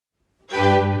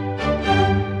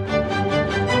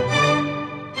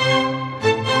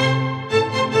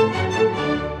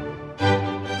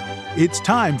It's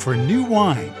time for New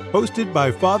Wine, hosted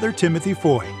by Father Timothy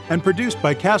Foy and produced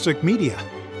by Cassock Media.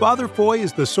 Father Foy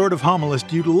is the sort of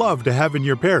homilist you'd love to have in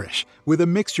your parish. With a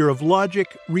mixture of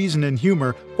logic, reason, and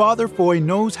humor, Father Foy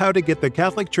knows how to get the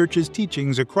Catholic Church's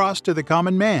teachings across to the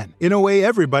common man in a way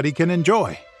everybody can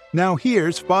enjoy. Now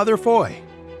here's Father Foy.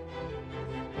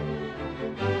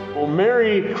 Well,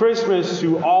 Merry Christmas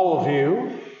to all of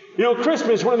you. You know,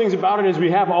 Christmas, one of the things about it is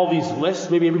we have all these lists.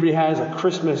 Maybe everybody has a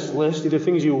Christmas list, either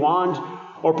things you want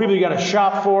or people you got to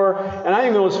shop for. And I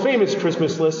think the most famous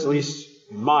Christmas list, at least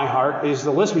in my heart, is the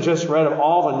list we just read of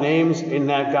all the names in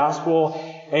that gospel.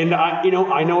 And I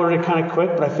know it kind of quick,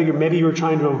 but I figured maybe you were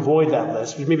trying to avoid that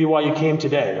list, which may be why you came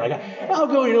today. You're like, I'll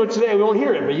go, today we won't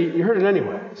hear it, but you heard it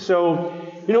anyway. So,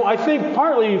 I think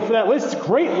partly for that list, it's a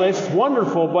great list,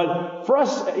 wonderful, but for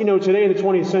us, today in the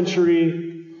 20th century,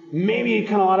 maybe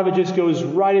kind of a lot of it just goes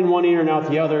right in one ear and out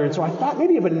the other. And so I thought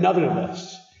maybe of another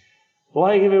list.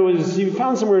 Like if it was, you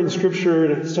found somewhere in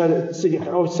Scripture that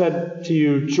said to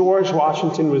you, George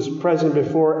Washington was president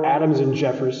before Adams and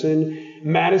Jefferson,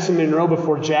 Madison Monroe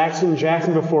before Jackson,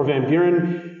 Jackson before Van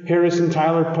Buren, Harrison,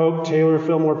 Tyler, Polk, Taylor,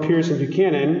 Fillmore, Pierce, and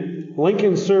Buchanan.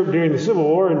 Lincoln served during the Civil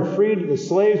War and freed the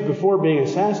slaves before being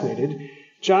assassinated.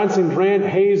 Johnson, Grant,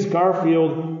 Hayes,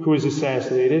 Garfield, who was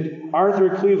assassinated.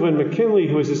 Arthur, Cleveland, McKinley,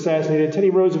 who was assassinated.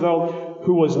 Teddy Roosevelt,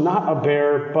 who was not a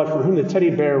bear, but for whom the teddy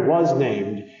bear was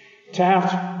named.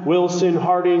 Taft, Wilson,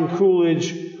 Harding, Coolidge,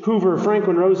 Hoover,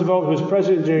 Franklin Roosevelt, who was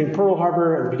president during Pearl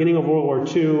Harbor at the beginning of World War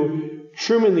II.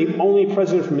 Truman, the only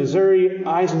president from Missouri.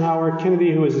 Eisenhower,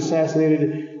 Kennedy, who was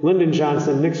assassinated. Lyndon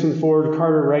Johnson, Nixon, Ford,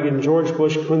 Carter, Reagan, George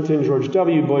Bush, Clinton, George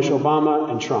W. Bush, Obama,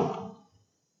 and Trump.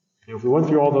 And if we went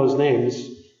through all those names,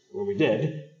 well, we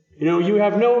did, you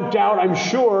have no doubt, I'm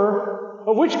sure,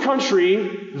 of which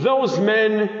country those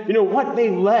men, what they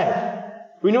led.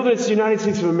 We know that it's the United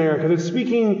States of America. That's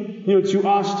speaking, to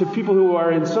us, to people who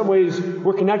are in some ways,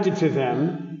 we're connected to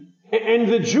them.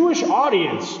 And the Jewish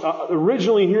audience,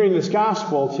 originally hearing this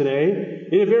gospel today,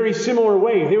 in a very similar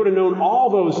way, they would have known all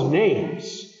those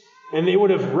names. And they would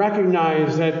have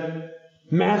recognized that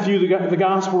Matthew, the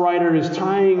gospel writer, is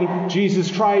tying Jesus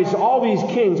Christ, all these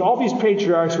kings, all these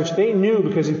patriarchs, which they knew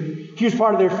because he was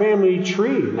part of their family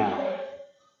tree now.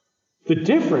 The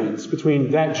difference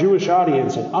between that Jewish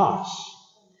audience and us,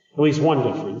 at least one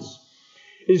difference,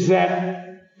 is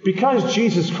that because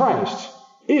Jesus Christ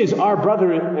is our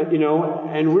brother,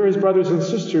 and we're his brothers and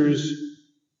sisters,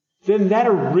 then that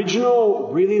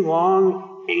original, really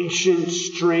long, ancient,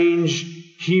 strange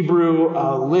Hebrew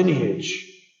lineage,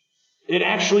 it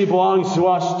actually belongs to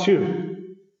us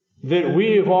too. That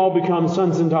we have all become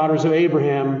sons and daughters of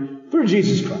Abraham through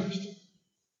Jesus Christ.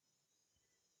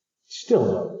 Still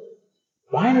though,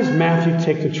 why does Matthew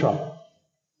take the trouble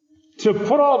to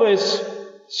put all this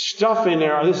stuff in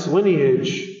there, this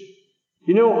lineage?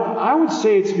 I would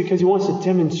say it's because he wants to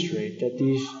demonstrate that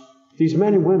these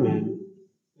men and women,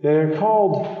 they're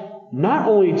called not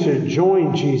only to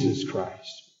join Jesus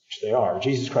Christ, which they are.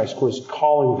 Jesus Christ, of course,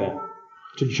 calling them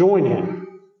to join him.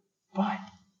 But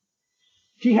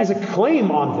he has a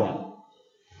claim on them.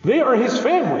 They are his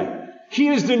family. He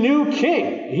is the new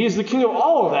king. He is the king of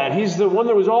all of that. He's the one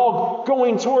that was all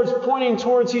pointing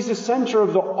towards. He's the center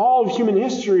of all of human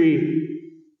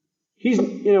history. He's,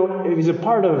 if he's a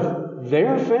part of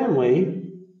their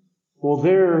family, well,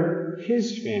 they're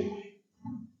his family.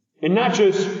 And not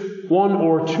just one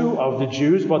or two of the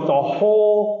Jews, but the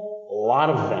whole lot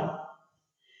of them.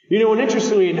 And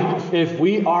interestingly enough, if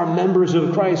we are members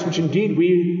of Christ, which indeed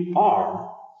we are,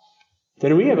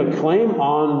 then we have a claim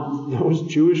on those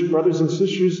Jewish brothers and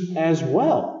sisters as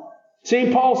well.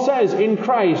 St. Paul says, in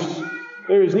Christ,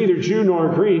 there is neither Jew nor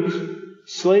Greek,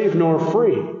 slave nor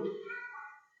free.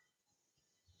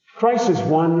 Christ is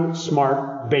one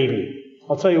smart baby.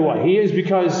 I'll tell you why. He is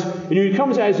because he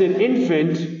comes as an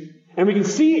infant, and we can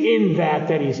see in that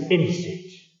he's innocent.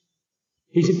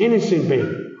 He's an innocent baby.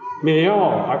 I mean, they all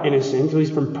are innocent, at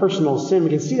least from personal sin. We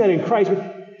can see that in Christ.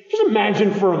 But just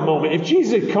imagine for a moment, if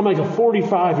Jesus had come like a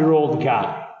 45-year-old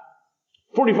guy,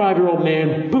 45-year-old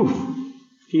man, poof,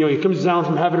 he comes down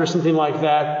from heaven or something like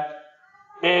that,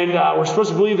 and we're supposed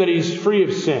to believe that he's free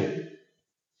of sin.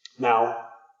 Now,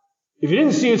 if you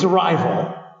didn't see his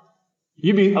arrival,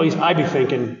 I'd be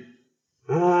thinking,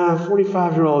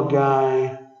 45-year-old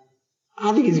guy,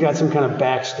 I think he's got some kind of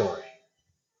backstory.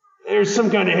 There's some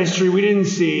kind of history we didn't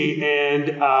see,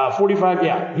 and 45,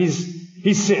 yeah,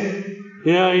 he's sin.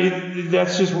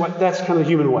 That's kind of the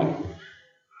human way.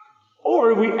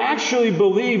 Or we actually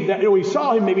believe that, we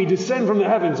saw him maybe descend from the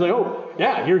heavens, like, oh,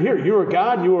 yeah, you're here, you are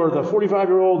God, you are the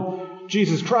 45-year-old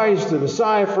Jesus Christ, the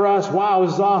Messiah for us, wow,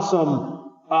 this is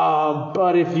awesome.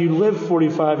 But if you lived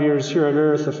 45 years here on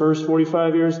earth, the first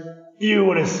 45 years, you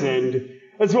would have sinned.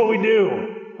 That's what we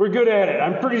do. We're good at it.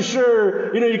 I'm pretty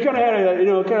sure, you kind of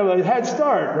had a head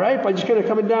start, right? By just kind of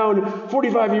coming down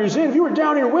 45 years in. If you were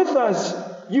down here with us,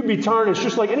 you'd be tarnished,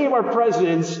 just like any of our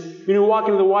presidents, walk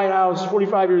into the White House,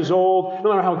 45 years old, no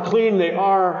matter how clean they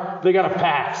are, they got a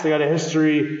past, they got a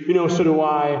history, so do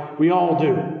I. We all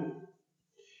do.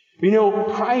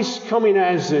 Christ coming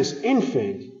as this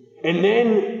infant, and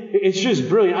then it's just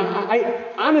brilliant.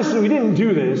 I honestly, we didn't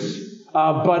do this,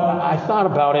 but I thought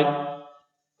about it.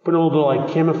 Put a little bit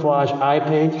of camouflage eye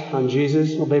paint on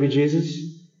Jesus, little baby Jesus.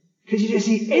 Because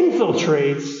he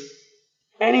infiltrates,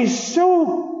 and he's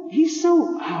so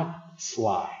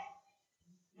sly.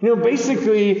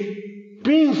 Basically,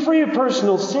 being free of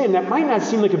personal sin, that might not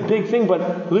seem like a big thing,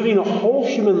 but living a whole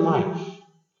human life,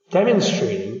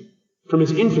 demonstrating from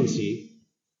his infancy,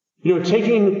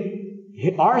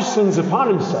 taking our sins upon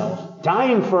himself,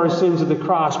 dying for our sins at the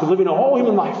cross, but living a whole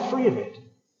human life free of it.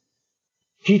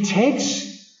 He takes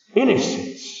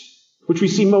innocence, which we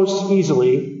see most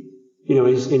easily,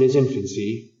 is in his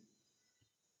infancy.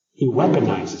 He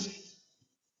weaponizes it.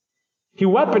 He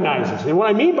weaponizes it. And what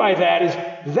I mean by that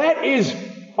is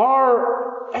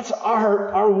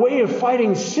our way of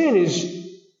fighting sin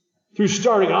is through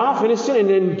starting off innocent and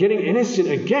then getting innocent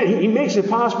again. He makes it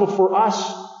possible for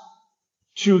us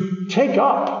to take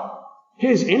up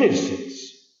his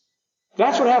innocence.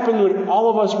 That's what happened when all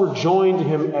of us were joined to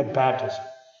him at baptism.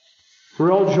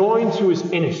 We're all joined to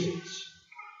his innocence,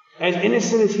 as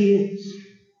innocent as he is.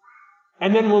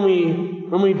 And then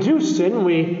when we do sin, when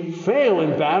we fail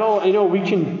in battle, we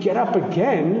can get up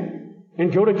again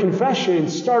and go to confession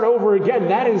and start over again.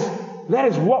 That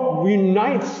is what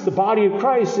unites the body of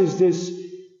Christ, is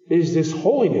this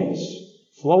holiness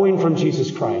flowing from Jesus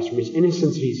Christ, from his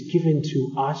innocence that he's given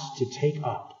to us to take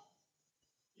up.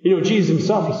 Jesus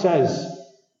himself, he says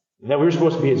that we're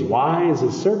supposed to be as wise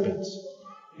as serpents.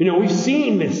 We've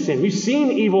seen this sin. We've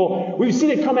seen evil. We've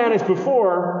seen it come at us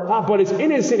before, but as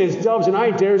innocent as doves, and I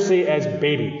dare say as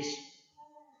babies.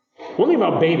 One thing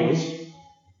about babies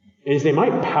is they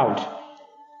might pout,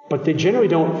 but they generally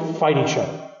don't fight each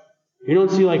other. You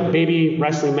don't see baby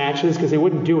wrestling matches because they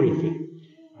wouldn't do anything.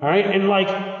 All right? And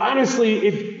honestly,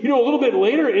 if, a little bit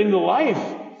later in the life,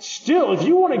 still, if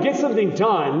you want to get something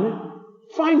done,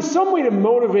 find some way to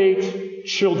motivate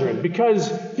children,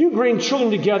 because if you bring children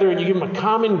together and you give them a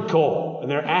common goal and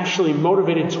they're actually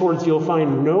motivated towards, you'll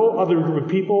find no other group of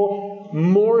people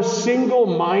more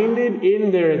single-minded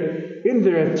in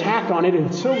their attack on it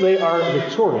until they are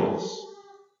victorious.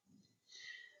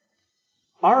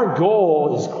 Our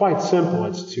goal is quite simple.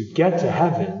 It's to get to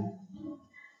heaven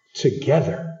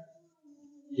together,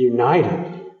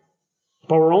 united.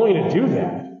 But we're only going to do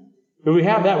that if we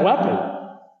have that weapon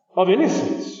of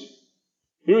innocence.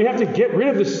 We have to get rid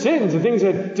of the sins, the things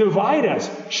that divide us.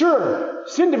 Sure,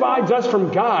 sin divides us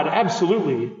from God,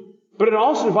 absolutely. But it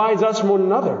also divides us from one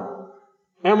another.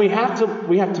 And we have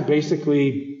to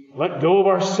basically let go of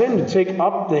our sin to take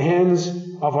up the hands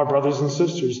of our brothers and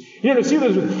sisters. To see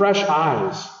those with fresh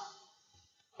eyes.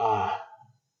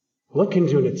 Look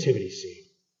into a nativity scene.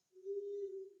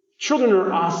 Children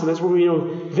are awesome. That's where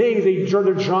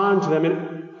they're drawn to them.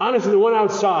 And honestly, the one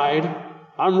outside,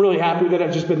 I'm really happy that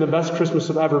it's just been the best Christmas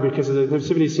of ever because of the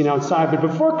nativity scene outside. But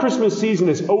before Christmas season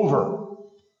is over,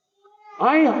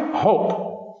 I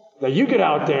hope that you get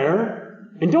out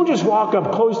there and don't just walk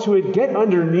up close to it, get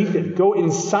underneath it, go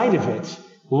inside of it,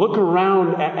 look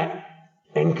around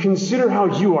and consider how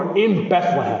you are in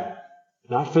Bethlehem.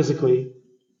 Not physically,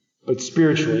 but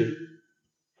spiritually.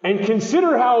 And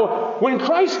consider how when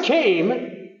Christ came,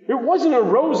 it wasn't a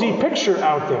rosy picture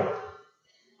out there.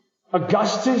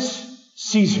 Augustus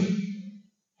Caesar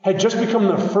had just become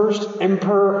the first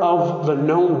emperor of the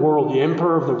known world, the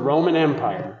emperor of the Roman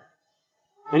Empire.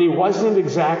 And he wasn't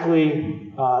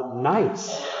exactly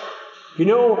nice.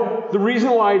 The reason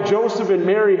why Joseph and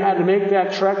Mary had to make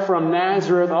that trek from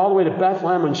Nazareth all the way to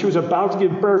Bethlehem when she was about to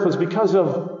give birth was because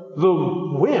of the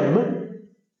whim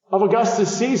of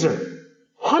Augustus Caesar,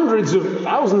 hundreds of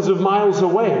thousands of miles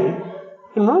away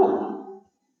in Rome.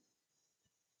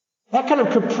 That kind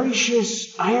of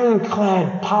capricious,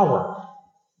 ironclad power,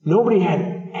 nobody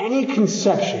had any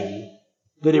conception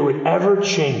that it would ever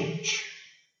change.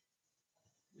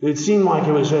 It seemed like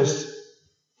it was just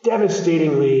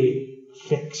devastatingly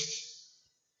fixed.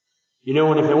 And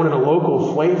if they wanted a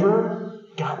local flavor,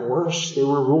 it got worse. They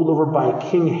were ruled over by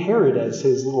King Herod as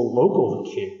his little local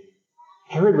king.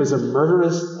 Herod was a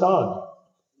murderous thug.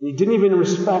 He didn't even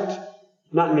respect,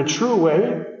 not in a true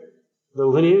way, the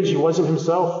lineage. He wasn't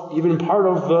himself even part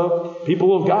of the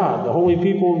people of God, the holy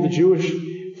people of the Jewish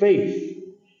faith.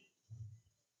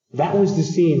 That was the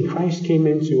scene Christ came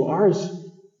into. Ours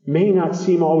may not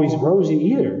seem always rosy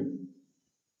either.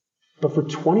 But for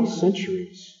 20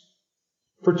 centuries,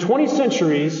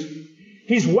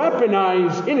 He's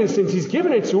weaponized innocence. He's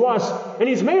given it to us. And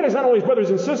He's made us not only His brothers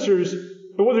and sisters,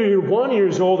 but whether you're 1 year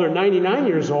old or 99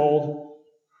 years old,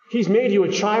 He's made you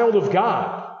a child of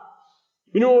God.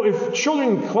 You know, if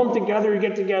children clump together,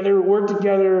 get together, work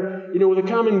together, with a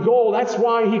common goal, that's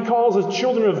why He calls us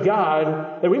children of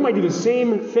God, that we might do the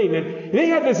same thing. That they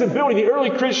had this ability, the early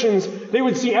Christians, they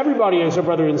would see everybody as a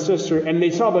brother and sister, and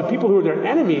they saw the people who were their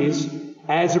enemies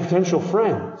as their potential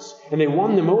friends, and they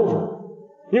won them over.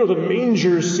 The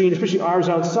manger scene, especially ours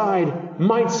outside,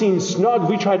 might seem snug if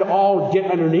we tried to all get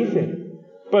underneath it.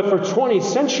 But for 20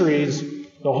 centuries,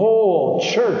 the whole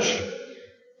church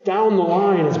down the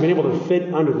line has been able to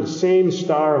fit under the same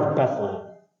star of Bethlehem.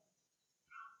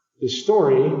 The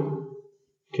story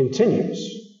continues.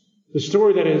 The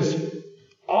story that is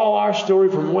all our story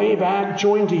from way back,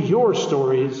 joined to your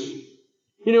stories.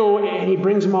 And He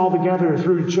brings them all together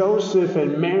through Joseph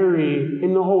and Mary.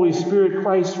 In the Holy Spirit,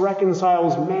 Christ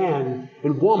reconciles man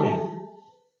and woman.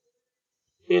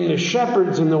 In the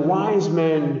shepherds and the wise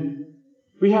men,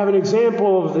 we have an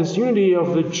example of this unity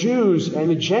of the Jews and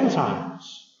the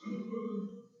Gentiles.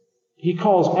 He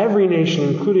calls every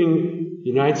nation, including the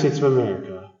United States of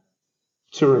America,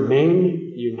 to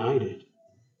remain united,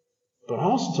 but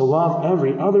also to love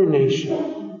every other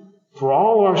nation. For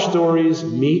all our stories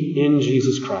meet in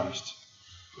Jesus Christ,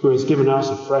 who has given us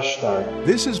a fresh start.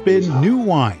 This has been New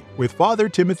Wine with Father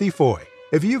Timothy Foy.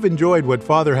 If you've enjoyed what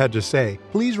Father had to say,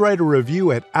 please write a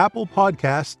review at Apple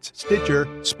Podcasts, Stitcher,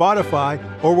 Spotify,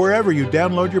 or wherever you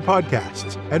download your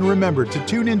podcasts. And remember to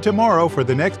tune in tomorrow for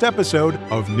the next episode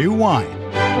of New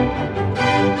Wine.